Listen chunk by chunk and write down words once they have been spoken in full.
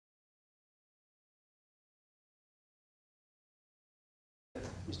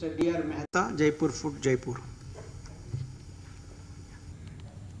Mr. D.R. Mehta, Jaipur Food, Jaipur.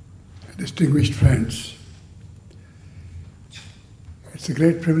 Distinguished friends, it's a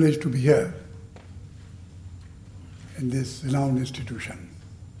great privilege to be here in this renowned institution.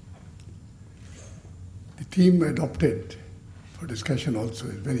 The theme adopted for discussion also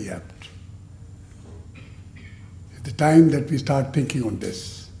is very apt. It's the time that we start thinking on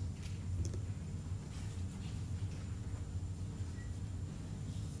this.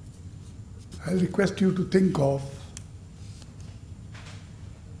 I'll request you to think of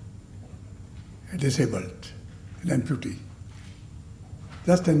a disabled, an amputee.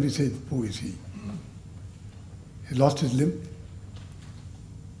 Just then we say, who is he? He lost his limb,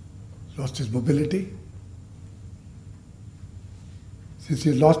 lost his mobility. Since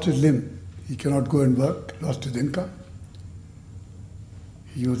he lost his limb, he cannot go and work, lost his income.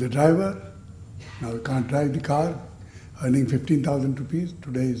 He was a driver, now he can't drive the car, earning 15,000 rupees.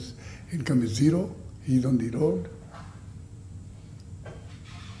 Today his income is zero, he's on the road.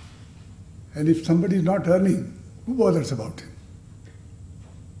 And if somebody is not earning, who bothers about him?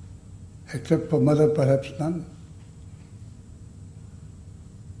 Except for mother, perhaps none.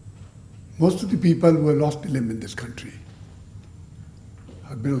 Most of the people who have lost a limb in this country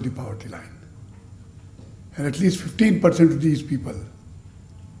are below the poverty line. And at least 15% of these people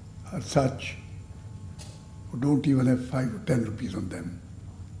are such who don't even have 5 or 10 rupees on them.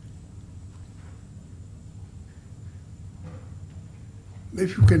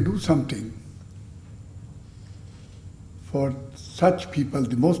 If you can do something for such people,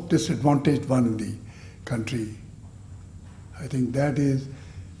 the most disadvantaged one in the country, I think that is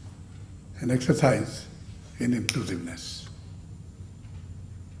an exercise in inclusiveness.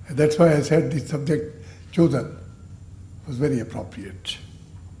 And that's why I said the subject chosen was very appropriate.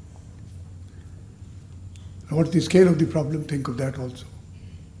 What's the scale of the problem? Think of that also.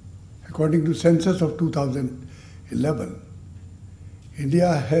 According to census of 2011,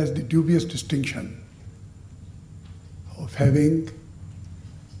 India has the dubious distinction of having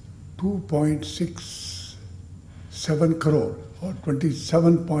 2.67 crore or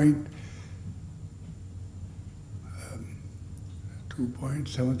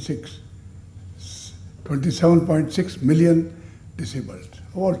 27.6 million disabled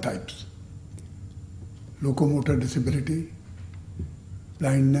of all types. Locomotor disability,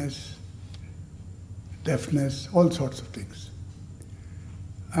 blindness, deafness, all sorts of things.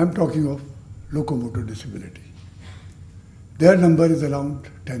 I'm talking of locomotor disability. Their number is around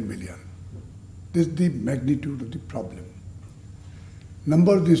 10 million. This is the magnitude of the problem.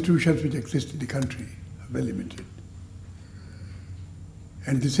 Number of the institutions which exist in the country are very limited.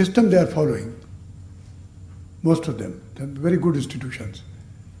 And the system they are following, most of them, they're very good institutions,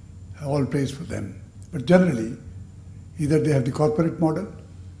 all praise for them. But generally, either they have the corporate model,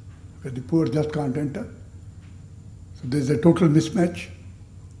 where the poor just can't enter. So there's a total mismatch.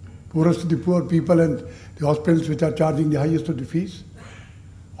 Poorest of the poor people and the hospitals which are charging the highest of the fees,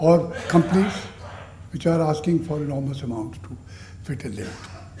 or companies which are asking for enormous amounts to fit a limb.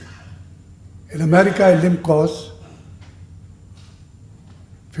 In America, a limb costs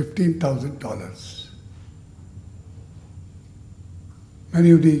 $15,000.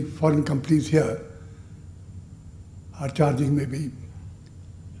 Many of the foreign companies here are charging maybe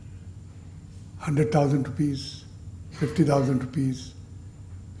 100,000 rupees, 50,000 rupees.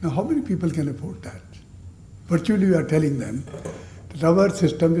 Now, how many people can afford that? Virtually, we are telling them that our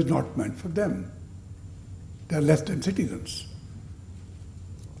system is not meant for them. They are less than citizens.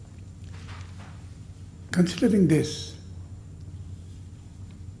 Considering this,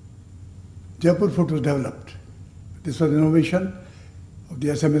 Jaipur Food was developed. This was an innovation of the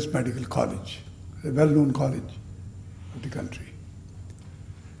SMS Medical College, a well-known college of the country.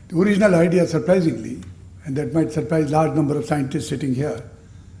 The original idea, surprisingly, and that might surprise a large number of scientists sitting here,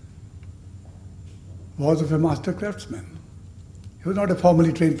 was of a master craftsman. He was not a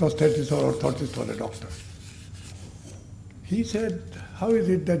formally trained prosthetist or orthotist or a doctor. He said, how is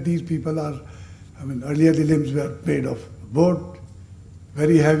it that these people are, earlier the limbs were made of wood,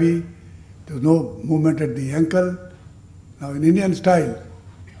 very heavy, there was no movement at the ankle. Now in Indian style,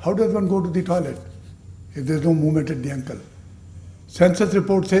 how does one go to the toilet if there's no movement at the ankle? Census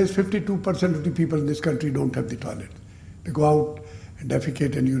report says 52% of the people in this country don't have the toilet. They go out and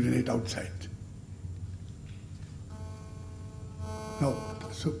defecate and urinate outside. Now,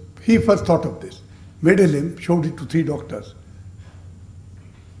 so he first thought of this, made a limb, showed it to 3 doctors.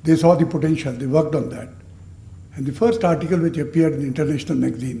 They saw the potential, they worked on that. And the first article which appeared in the international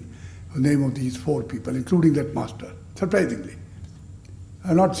magazine was the name of these 4 people, including that master, surprisingly. I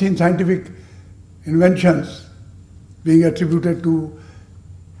have not seen scientific inventions being attributed to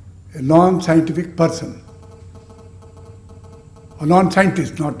a non-scientific person. A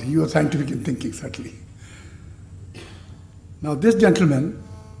non-scientist, not you are scientific in thinking, certainly. Now this gentleman,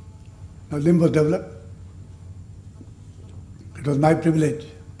 now limb was developed. It was my privilege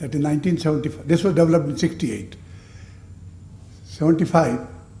that in 1975, this was developed in 68. 75,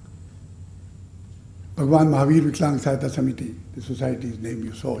 Bhagwan Mahavir Viklang Sahayata Samiti, the society's name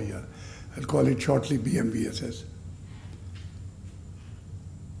you saw here. I'll call it shortly BMVSS.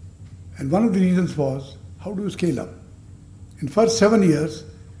 And one of the reasons was, how do you scale up? In first 7 years,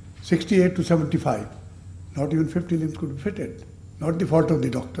 68 to 75, not even 50 limbs could be fitted. Not the fault of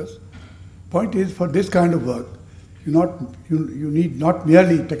the doctors. Point is, for this kind of work, you need not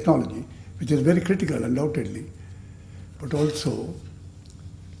merely technology, which is very critical undoubtedly, but also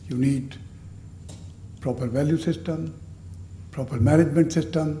you need proper value system, proper management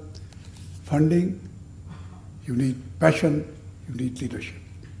system, funding, you need passion, you need leadership.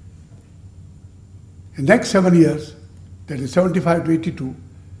 In the next 7 years, that is 75 to 82,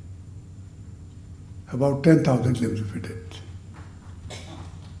 about 10,000 limbs were fitted.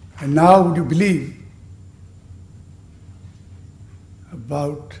 And now, would you believe,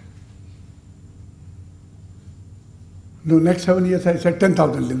 next 7 years I said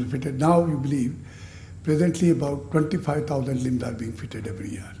 10,000 limbs fitted. Now you believe, presently about 25,000 limbs are being fitted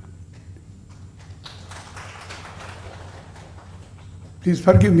every year. Please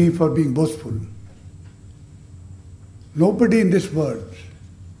forgive me for being boastful. Nobody in this world,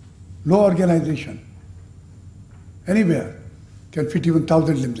 no organization, anywhere, can fit even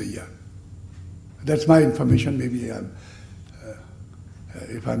 1,000 limbs a year. That's my information. Maybe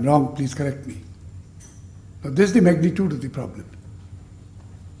if I'm wrong, please correct me. Now, this is the magnitude of the problem.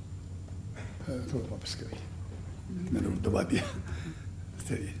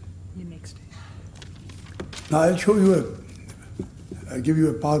 Now, I'll show you I'll give you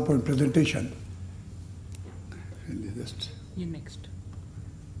a PowerPoint presentation. You next.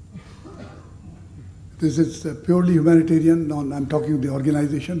 This is purely humanitarian, I'm talking the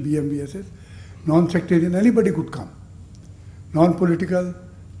organization, BMVSS, non-sectarian, anybody could come. Non-political,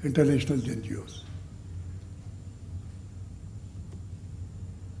 international NGOs.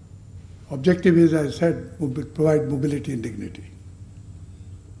 Objective is, as I said, provide mobility and dignity.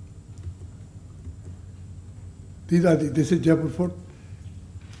 This is Jaipur foot,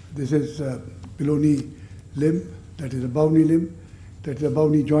 this is below knee limb, that is above knee limb, that is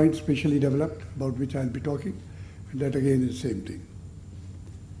above knee joint specially developed, about which I'll be talking, and that again is the same thing.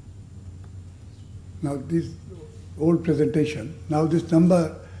 Now this old presentation, now this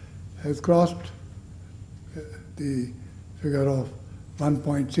number has crossed the figure of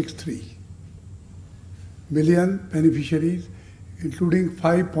 1.63 million beneficiaries, including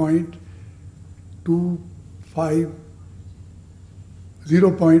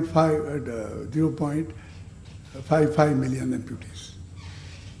 0.55 million amputees.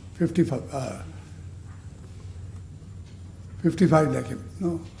 55 lakh,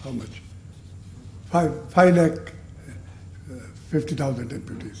 no, how much? 5 lakh 50,000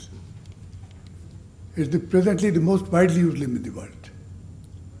 amputees. It's presently the most widely used limb in the world.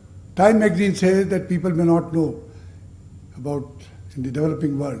 Time magazine says that people may not know about, in the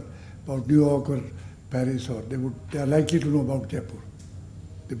developing world, about New York or Paris, or they are likely to know about Jaipur,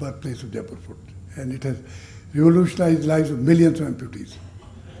 the birthplace of Jaipur foot. And it has revolutionized the lives of millions of amputees.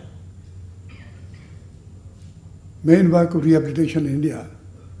 Main work of rehabilitation in India,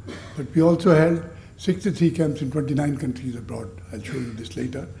 but we also held 63 camps in 29 countries abroad. I'll show you this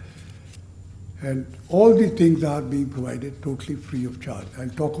later. And all these things are being provided totally free of charge. I'll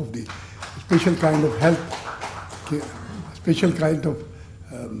talk of the special kind of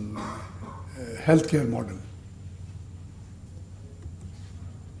healthcare model.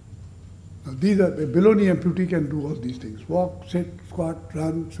 Now these are, a below knee amputee can do all these things. Walk, sit, squat,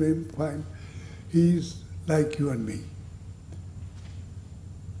 run, swim, climb. He's like you and me.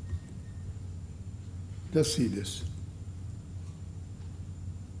 Just see this.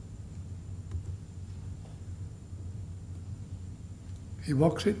 He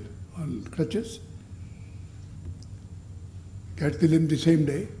walks it on crutches, gets the limb the same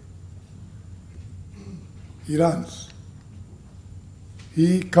day. He runs.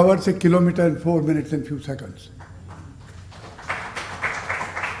 He covers a kilometer in 4 minutes and few seconds.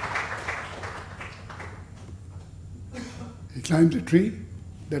 He climbs a tree,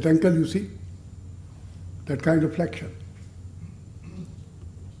 that ankle you see, that kind of flexion.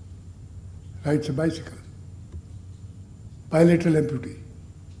 Rides a bicycle. Bilateral amputee.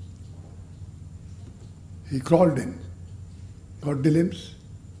 He crawled in, got the limbs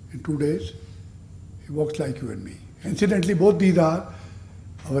in 2 days. He walks like you and me. Incidentally, both these are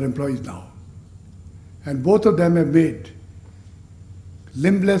our employees now. And both of them have made,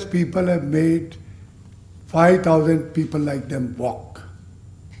 limbless people have made 5,000 people like them walk.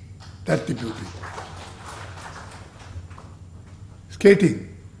 That's the beauty. Skating.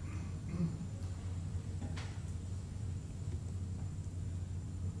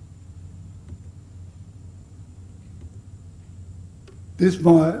 This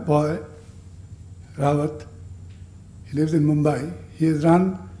boy, Rawat, he lives in Mumbai. He has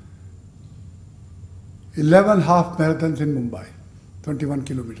run 11 half marathons in Mumbai, 21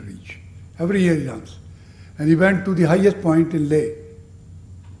 kilometers each. Every year he runs. And he went to the highest point in Leh,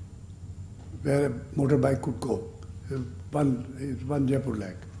 where a motorbike could go. One Jaipur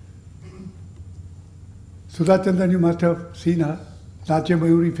leg. Sudha Chandan, you must have seen her. Nache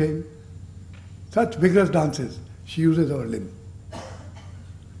Mayuri fame. Such vigorous dances. She uses our limb.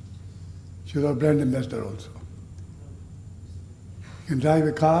 She was our brand ambassador also. He can drive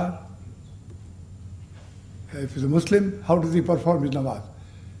a car. If he's a Muslim, how does he perform his namaz?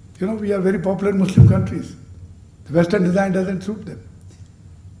 You know, we are very popular in Muslim countries. The Western design doesn't suit them.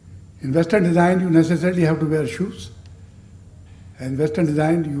 In Western design, you necessarily have to wear shoes. And in Western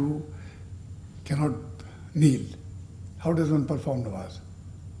design, you cannot kneel. How does one perform namaz?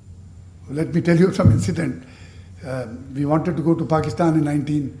 Well, let me tell you some incident. We wanted to go to Pakistan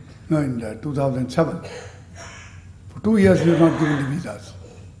in 2007. For 2 years, we were not given the visas.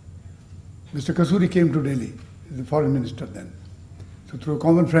 Mr. Kasuri came to Delhi, the foreign minister then. So through a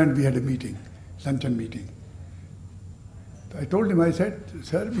common friend, we had a meeting, luncheon meeting. I told him, I said,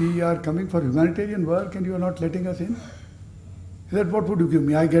 sir, we are coming for humanitarian work and you are not letting us in. He said, what would you give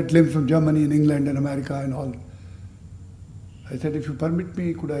me? I get limbs from Germany and England and America and all. I said, if you permit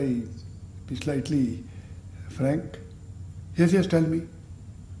me, could I be slightly frank? Yes, yes, tell me.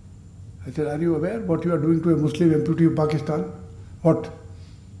 I said, are you aware what you are doing to a Muslim amputee of Pakistan? What?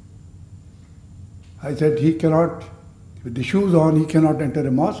 I said, he cannot, with the shoes on, he cannot enter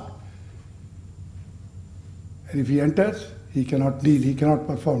a mosque. And if he enters, he cannot kneel, he cannot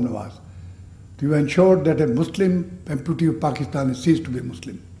perform namaz. You ensure that a Muslim amputee of Pakistan has ceased to be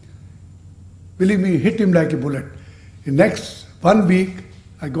Muslim. Believe me, hit him like a bullet. In next 1 week,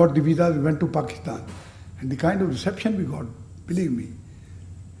 I got the visa, we went to Pakistan. And the kind of reception we got, believe me,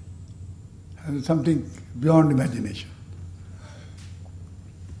 and something beyond imagination.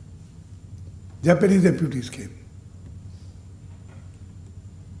 Japanese amputees came.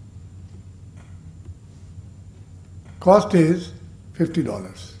 Cost is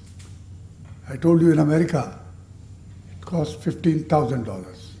 $50. I told you in America, it costs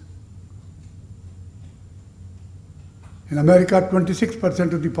 $15,000. In America,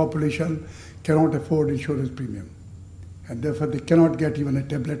 26% of the population cannot afford insurance premium. And therefore, they cannot get even a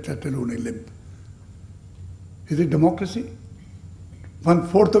tablet, let alone a limb. Is it democracy?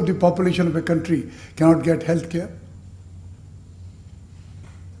 1/4 of the population of a country cannot get health care.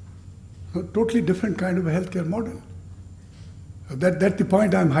 A totally different kind of a healthcare model. That's the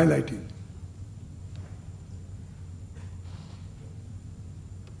point I'm highlighting.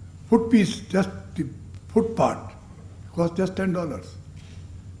 Foot piece, just the foot part, costs just $10.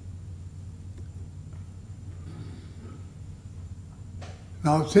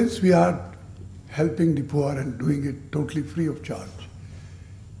 Now, since we are helping the poor and doing it totally free of charge,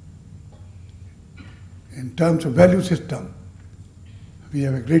 in terms of value system, we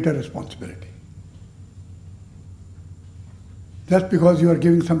have a greater responsibility. Just because you are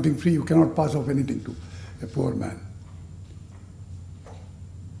giving something free, you cannot pass off anything to a poor man.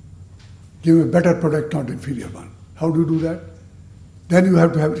 Give him a better product, not inferior one. How do you do that? Then you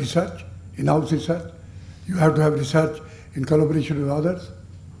have to have research, in-house research. You have to have research in collaboration with others.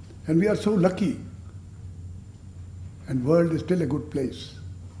 And we are so lucky. And world is still a good place.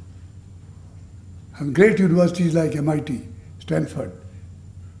 And great universities like MIT, Stanford,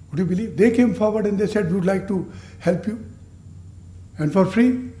 would you believe? They came forward and they said, we would like to help you. And for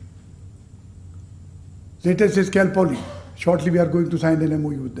free. Latest is Cal Poly. Shortly we are going to sign an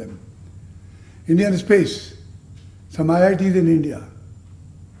MOU with them. Indian Space, some IITs in India,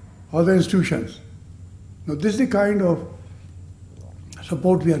 other institutions. Now this is the kind of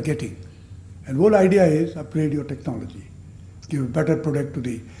support we are getting. And whole idea is upgrade your technology. Give a better product to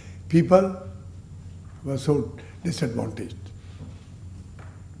the people who are so disadvantaged.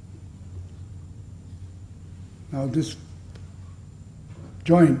 Now this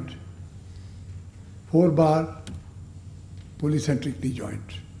joint, 4-bar polycentric knee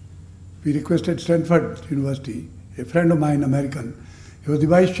joint. We requested Stanford University, a friend of mine, American, he was the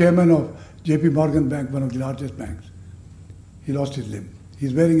vice chairman of JP Morgan Bank, one of the largest banks. He lost his limb.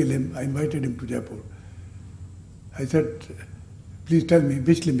 He's wearing a limb. I invited him to Jaipur. I said, please tell me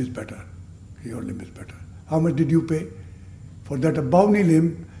which limb is better. Your limb is better. How much did you pay? For that above knee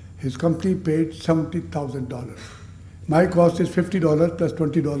limb, his company paid $70,000. My cost is $50 plus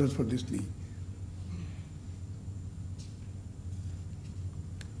 $20 for this knee.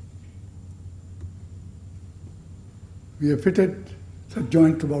 We have fitted such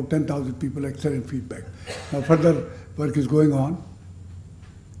joint to about 10,000 people, excellent feedback. Now further work is going on.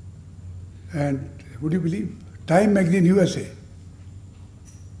 And would you believe, Time Magazine USA,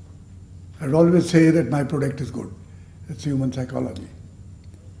 I'd always say that my product is good. It's human psychology.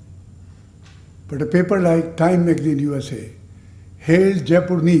 But a paper like Time Magazine USA hailed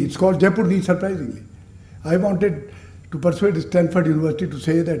Jaipur knee. It's called Jaipur knee, surprisingly. I wanted to persuade Stanford University to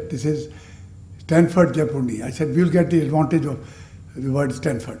say that this is Stanford Jaipur knee. I said, we'll get the advantage of the word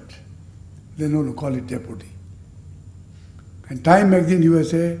Stanford. They no, call it Jaipur knee. And Time Magazine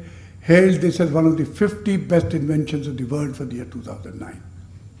USA hailed this as one of the 50 best inventions of the world for the year 2009.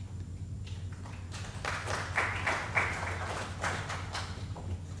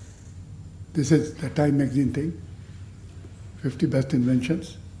 This is the Time Magazine thing, 50 best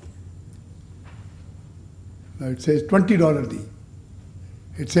inventions. Now it says $20 knee.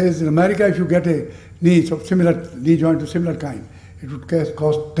 It says in America, if you get a knee of similar knee joint of similar kind, it would cost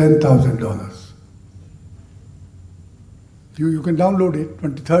 $10,000. You can download it,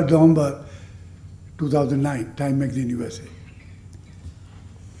 23rd November 2009, Time Magazine USA.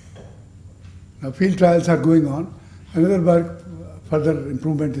 Now field trials are going on. Another work, further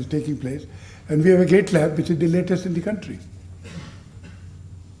improvement is taking place. And we have a gate lab which is the latest in the country.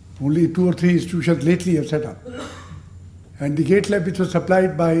 Only 2 or 3 institutions lately have set up. And the gate lab which was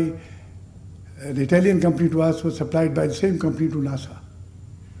supplied by an Italian company to us was supplied by the same company to NASA.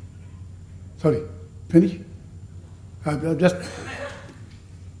 Sorry, finish? Now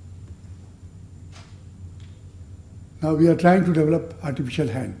we are trying to develop artificial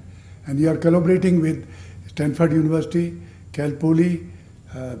hand. And we are collaborating with Stanford University, Cal Poly,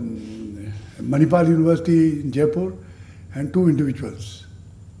 Manipal University in Jaipur, and 2 individuals.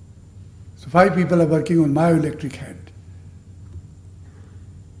 So 5 people are working on myoelectric hand.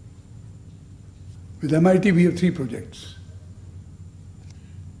 With MIT, we have 3 projects.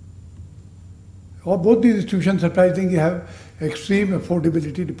 Both these institutions surprisingly have extreme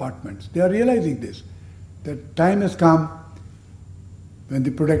affordability departments. They are realizing this, that time has come when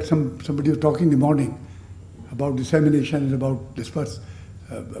the product, somebody was talking in the morning about dissemination and about disperse,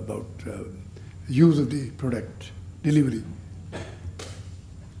 about use of the product, delivery.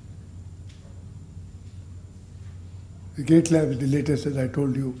 The Gate Lab is the latest, as I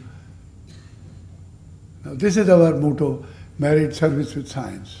told you. Now this is our motto, married service with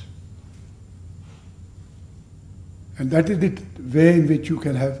science. And that is the way in which you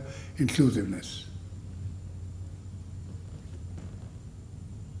can have inclusiveness.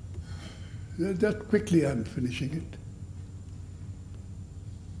 Just quickly, I'm finishing it.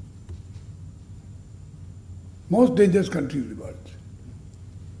 Most dangerous country in the world.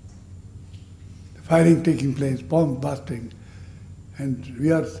 The firing taking place, bomb busting, and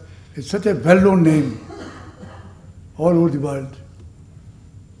it's such a well-known name all over the world.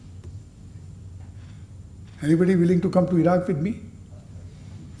 Anybody willing to come to Iraq with me?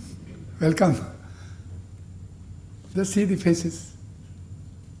 Welcome. Just see the faces.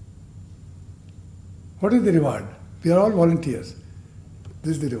 What is the reward? We are all volunteers.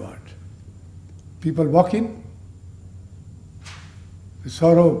 This is the reward. People walk in, with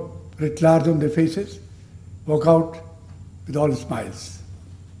sorrow writ large on their faces, walk out with all smiles.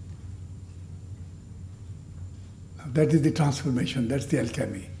 That is the transformation, that's the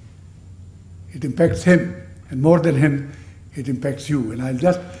alchemy. It impacts him, and more than him, it impacts you. And I'll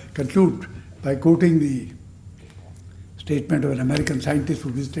just conclude by quoting the statement of an American scientist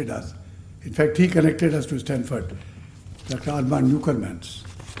who visited us. In fact, he connected us to Stanford, Dr. Armand Nuckermans.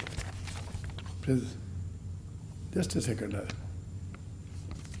 Just a second.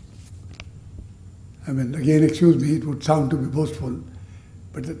 I mean, again, excuse me, it would sound to be boastful,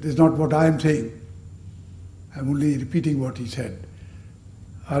 but this is not what I am saying. I'm only repeating what he said.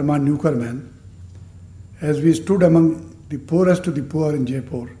 Armand Nuckerman, as we stood among the poorest of the poor in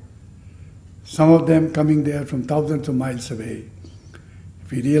Jaipur, some of them coming there from thousands of miles away,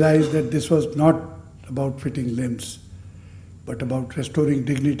 we realized that this was not about fitting limbs, but about restoring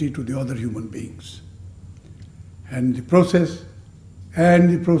dignity to the other human beings. And the process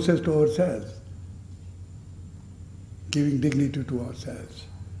to ourselves, giving dignity to ourselves.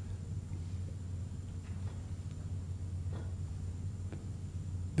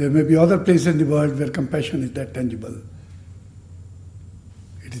 There may be other places in the world where compassion is that tangible.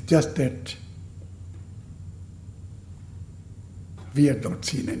 It is just that we had not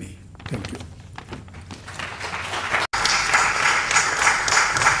seen any. Thank you.